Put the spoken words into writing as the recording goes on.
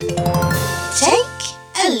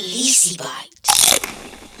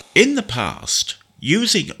In the past,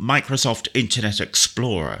 using Microsoft Internet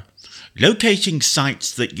Explorer, locating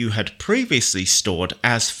sites that you had previously stored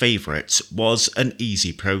as favorites was an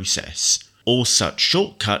easy process. All such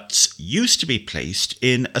shortcuts used to be placed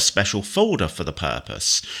in a special folder for the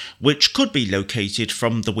purpose, which could be located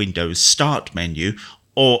from the Windows Start menu,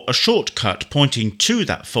 or a shortcut pointing to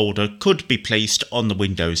that folder could be placed on the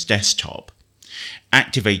Windows desktop.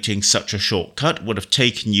 Activating such a shortcut would have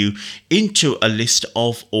taken you into a list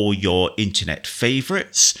of all your internet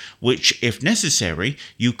favorites, which, if necessary,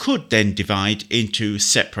 you could then divide into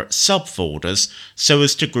separate subfolders so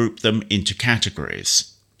as to group them into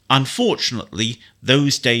categories. Unfortunately,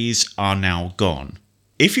 those days are now gone.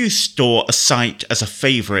 If you store a site as a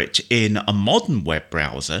favorite in a modern web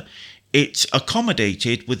browser, it's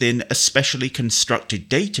accommodated within a specially constructed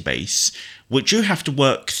database, which you have to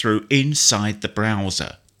work through inside the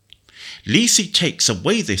browser. Leasey takes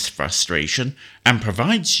away this frustration and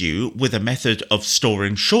provides you with a method of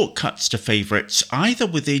storing shortcuts to favorites either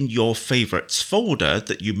within your favorites folder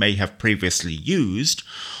that you may have previously used,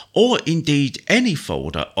 or indeed any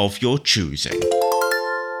folder of your choosing.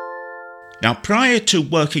 Now, prior to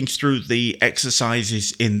working through the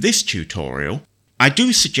exercises in this tutorial, I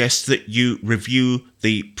do suggest that you review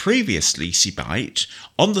the previous LeaseyBite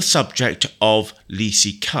on the subject of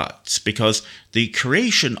Leasey Cuts, because the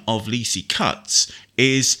creation of Leasey Cuts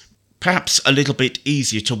is perhaps a little bit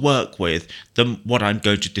easier to work with than what I'm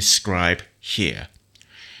going to describe here.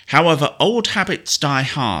 However, old habits die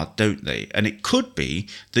hard, don't they? And it could be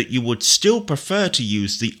that you would still prefer to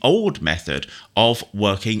use the old method of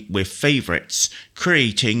working with favorites,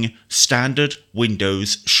 creating standard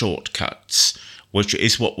Windows shortcuts, which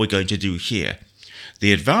is what we're going to do here.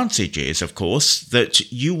 The advantage is, of course,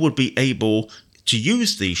 that you would be able to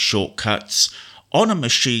use these shortcuts on a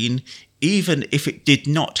machine even if it did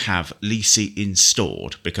not have Leasey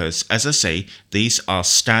installed, because, as I say, these are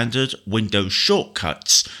standard Windows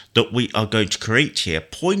shortcuts that we are going to create here,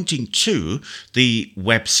 pointing to the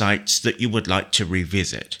websites that you would like to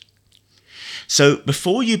revisit. So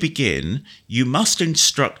before you begin, you must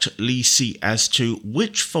instruct Leasey as to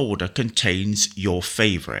which folder contains your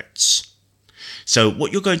favorites. So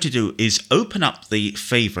what you're going to do is open up the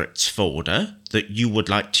favorites folder that you would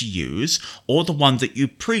like to use, or the one that you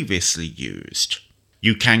previously used.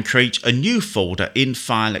 You can create a new folder in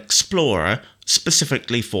File Explorer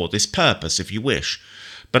specifically for this purpose if you wish,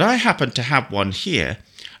 but I happen to have one here,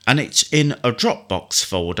 and it's in a Dropbox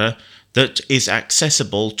folder that is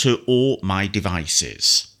accessible to all my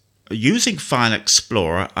devices. Using File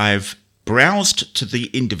Explorer, I've browsed to the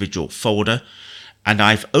individual folder and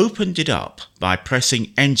I've opened it up by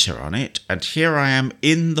pressing Enter on it, and here I am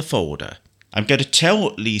in the folder. I'm going to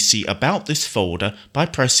tell Leasey about this folder by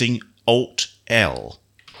pressing Alt-L.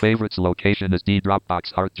 Favorites location is D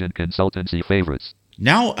Dropbox Argent Consultancy Favorites.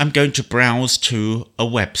 Now I'm going to browse to a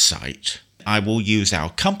website. I will use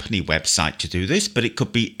our company website to do this, but it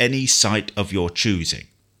could be any site of your choosing.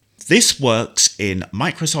 This works in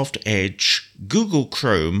Microsoft Edge, Google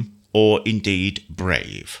Chrome, or indeed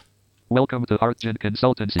Brave. Welcome to Argent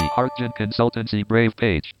Consultancy Brave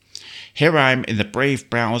page. Here I am in the Brave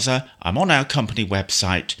browser. I'm on our company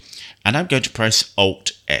website, and I'm going to press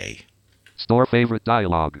Alt-A. Store favorite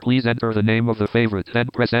dialog. Please enter the name of the favorite, then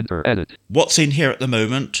press Enter. Edit. What's in here at the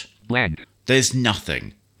moment? Blank. There's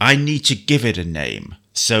nothing. I need to give it a name.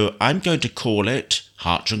 So I'm going to call it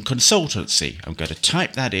Argent Consultancy. I'm going to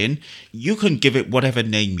type that in. You can give it whatever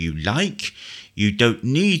name you like. You don't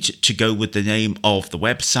need to go with the name of the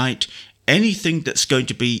website. Anything that's going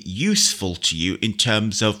to be useful to you in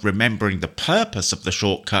terms of remembering the purpose of the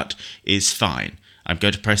shortcut is fine. I'm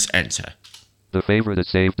going to press Enter. The favorite is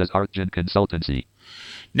saved as Argent Consultancy.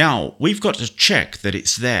 Now, we've got to check that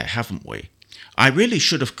it's there, haven't we? I really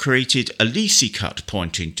should have created a Leasey cut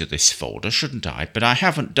pointing to this folder, shouldn't I? But I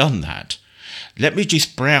haven't done that. Let me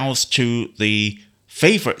just browse to the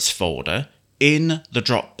favorites folder in the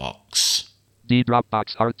Dropbox. D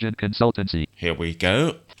Dropbox Argent Consultancy. Here we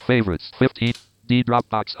go. Favorites 15. D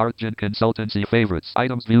Dropbox Argent Consultancy Favorites.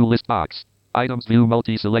 Items view list box. Items view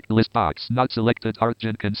multi-select list box. Not selected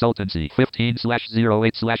Argent Consultancy.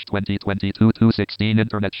 15/08/2022/216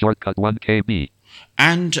 Internet shortcut 1 KB.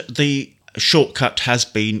 And the shortcut has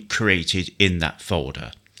been created in that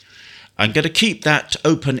folder. I'm going to keep that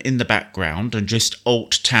open in the background and just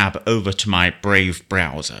Alt-Tab over to my Brave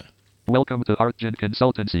browser. Welcome to Argent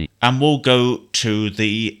Consultancy. And we'll go to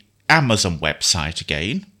the Amazon website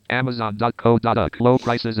again. Amazon.co.uk. Low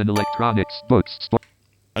prices in electronics, books, store.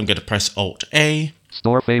 I'm going to press Alt-A.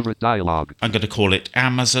 Store favorite dialog. I'm going to call it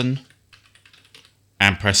Amazon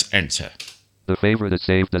and press Enter. The favorite is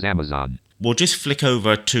saved as Amazon. we'll just flick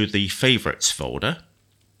over to the favorites folder.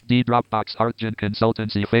 D Dropbox Argent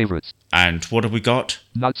Consultancy Favorites. And what have we got?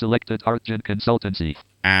 Not selected Argent Consultancy.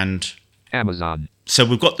 And Amazon. So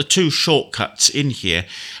we've got the two shortcuts in here,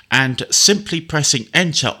 and simply pressing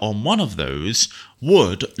enter on one of those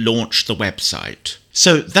would launch the website.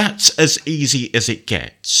 So that's as easy as it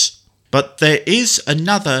gets. But there is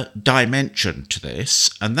another dimension to this,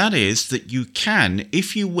 and that is that you can,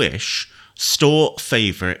 if you wish, store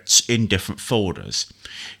favorites in different folders.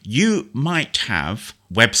 You might have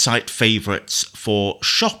website favorites for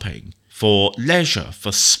shopping, for leisure,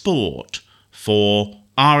 for sport, for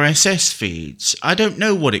RSS feeds. I don't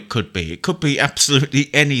know what it could be. It could be absolutely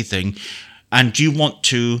anything. And you want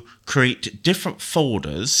to create different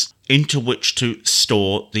folders into which to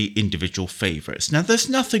store the individual favorites. Now, there's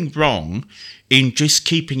nothing wrong in just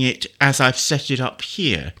keeping it as I've set it up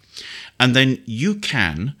here. And then you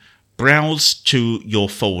can browse to your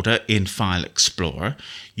folder in File Explorer.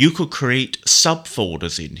 You could create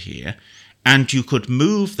subfolders in here, and you could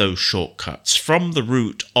move those shortcuts from the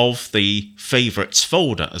root of the favorites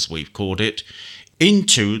folder, as we've called it,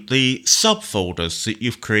 into the subfolders that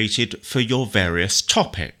you've created for your various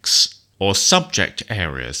topics or subject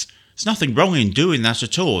areas. There's nothing wrong in doing that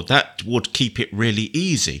at all. That would keep it really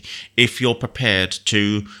easy if you're prepared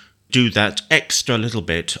to do that extra little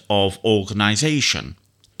bit of organization.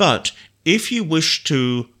 But if you wish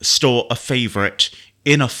to store a favorite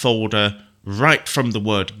in a folder right from the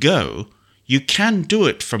word go, you can do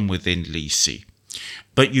it from within Leasey.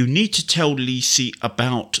 But you need to tell Leasey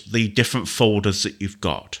about the different folders that you've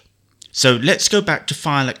got. So let's go back to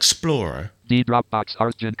File Explorer. D Dropbox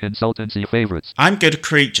Argent Consultancy Favorites. I'm going to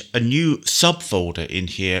create a new subfolder in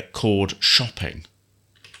here called Shopping.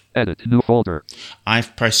 Edit new folder.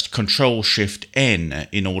 I've pressed Ctrl-Shift-N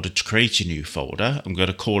in order to create a new folder. I'm going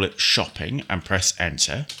to call it Shopping and press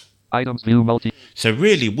Enter. Items view multi. So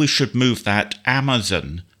really we should move that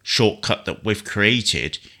Amazon shortcut that we've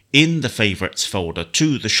created in the favorites folder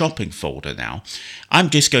to the shopping folder now. I'm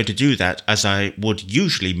just going to do that as I would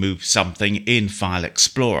usually move something in File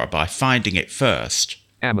Explorer by finding it first.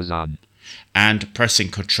 Amazon. And pressing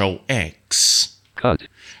Ctrl X. Cut.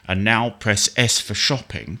 And now press S for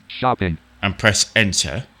shopping. Shopping. And press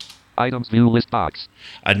Enter. Items view list box.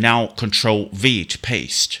 And now Ctrl V to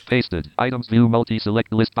paste. Pasted. Items view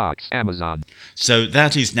multi-select list box. Amazon. So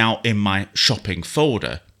that is now in my shopping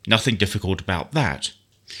folder. Nothing difficult about that.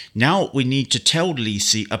 Now we need to tell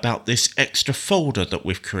Leasey about this extra folder that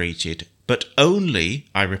we've created, but only,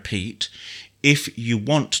 I repeat, if you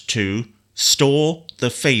want to store the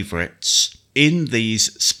favorites in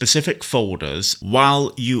these specific folders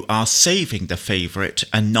while you are saving the favorite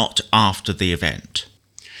and not after the event.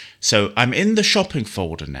 So I'm in the shopping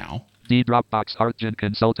folder now. D Dropbox Argent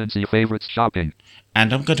Consultancy Favorites Shopping.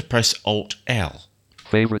 And I'm going to press Alt-L.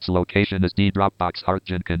 Favorites location is D Dropbox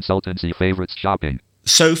Argent Consultancy Favorites Shopping.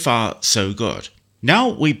 So far, so good. Now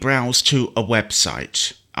we browse to a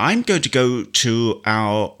website. I'm going to go to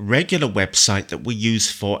our regular website that we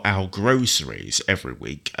use for our groceries every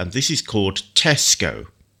week, and this is called Tesco.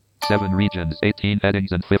 7 regions, 18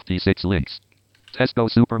 headings, and 56 links. Tesco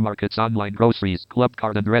Supermarkets Online Groceries, Club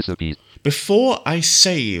Card and Recipes. Before I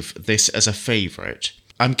save this as a favorite,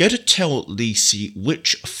 I'm going to tell Leasey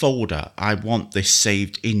which folder I want this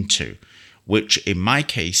saved into, which in my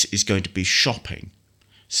case is going to be shopping.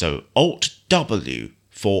 So Alt-W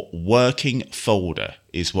for working folder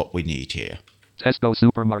is what we need here. Tesco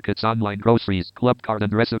Supermarkets Online Groceries, Club Card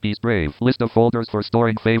and Recipes Brave. List of folders for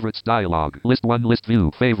storing favorites dialog. List 1, list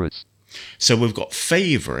view, favorites. So we've got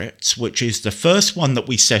favorites, which is the first one that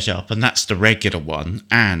we set up, and that's the regular one,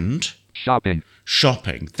 and shopping.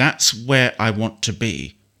 Shopping. That's where I want to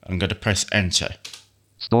be. I'm going to press enter.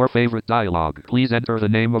 Store favorite dialog. Please enter the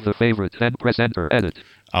name of the favorite, then press enter. Edit.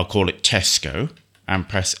 I'll call it Tesco and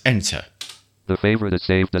press enter. The favorite is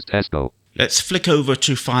saved as Tesco. Let's flick over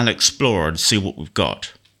to File Explorer and see what we've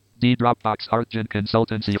got. D Dropbox Argent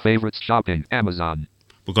Consultancy Favorites Shopping. Amazon.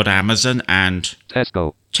 We've got Amazon and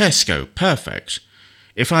Tesco. Tesco, perfect.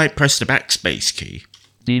 If I press the backspace key.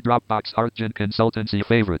 D Dropbox Argent Consultancy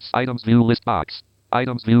Favorites. Items view list box.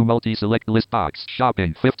 Items view multi-select list box.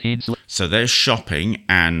 Shopping. 15. So there's shopping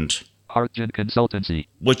and Argent Consultancy.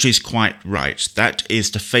 Which is quite right. That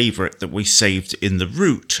is the favorite that we saved in the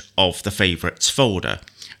root of the favorites folder.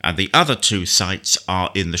 And the other two sites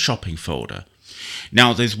are in the shopping folder.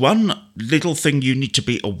 Now there's one little thing you need to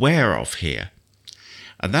be aware of here.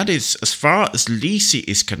 And that is, as far as Leasey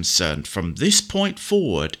is concerned, from this point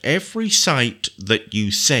forward, every site that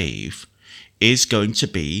you save is going to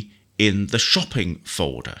be in the shopping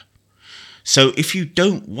folder. So if you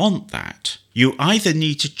don't want that, you either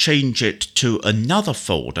need to change it to another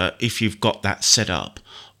folder if you've got that set up,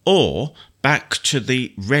 or back to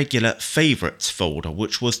the regular favorites folder,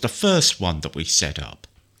 which was the first one that we set up.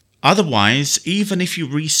 Otherwise, even if you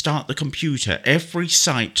restart the computer, every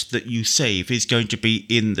site that you save is going to be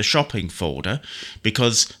in the shopping folder,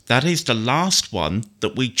 because that is the last one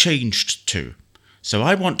that we changed to. So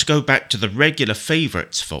I want to go back to the regular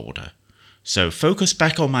favorites folder. So focus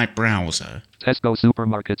back on my browser. Tesco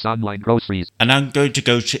Supermarkets Online Groceries. And I'm going to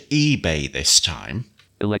go to eBay this time.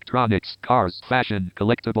 Electronics, cars, fashion,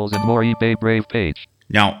 collectibles and more eBay Brave page.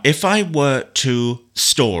 Now, if I were to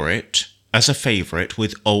store it as a favorite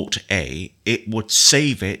with Alt-A, it would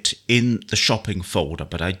save it in the shopping folder,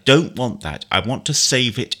 but I don't want that. I want to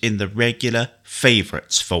save it in the regular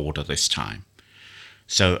favorites folder this time.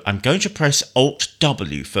 So I'm going to press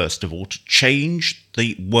Alt-W first of all to change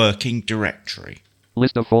the working directory.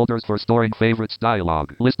 List of folders for storing favorites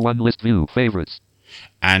dialog. List 1, list view, favorites.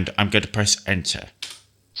 And I'm going to press Enter.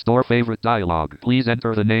 Store favorite dialog. Please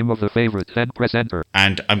enter the name of the favorite, then press Enter.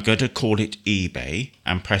 And I'm going to call it eBay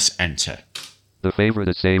and press Enter. The favorite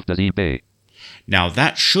is saved as eBay. Now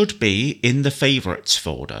that should be in the favorites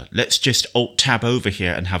folder. Let's just Alt-Tab over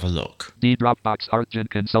here and have a look. D Dropbox Argent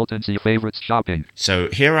Consultancy Favorites Shopping. So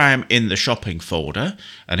here I am in the shopping folder,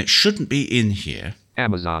 and it shouldn't be in here.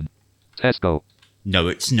 Amazon. Tesco. No,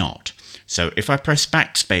 it's not. So if I press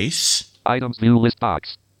backspace. Items view list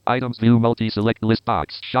box. Items view multi-select list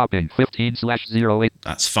box. Shopping 15/08.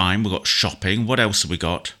 That's fine. We've got shopping. What else have we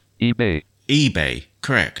got? eBay. eBay.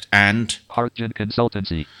 Correct. And Argent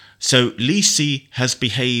Consultancy. So Leasey has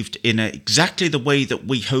behaved in exactly the way that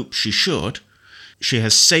we hope she should. She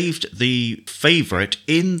has saved the favorite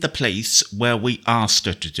in the place where we asked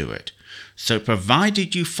her to do it. So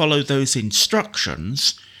provided you follow those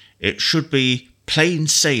instructions, it should be plain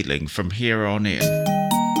sailing from here on in.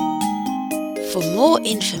 For more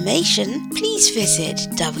information, please visit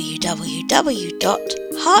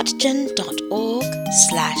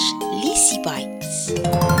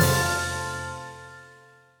www.heartgen.org/LeaseyBites.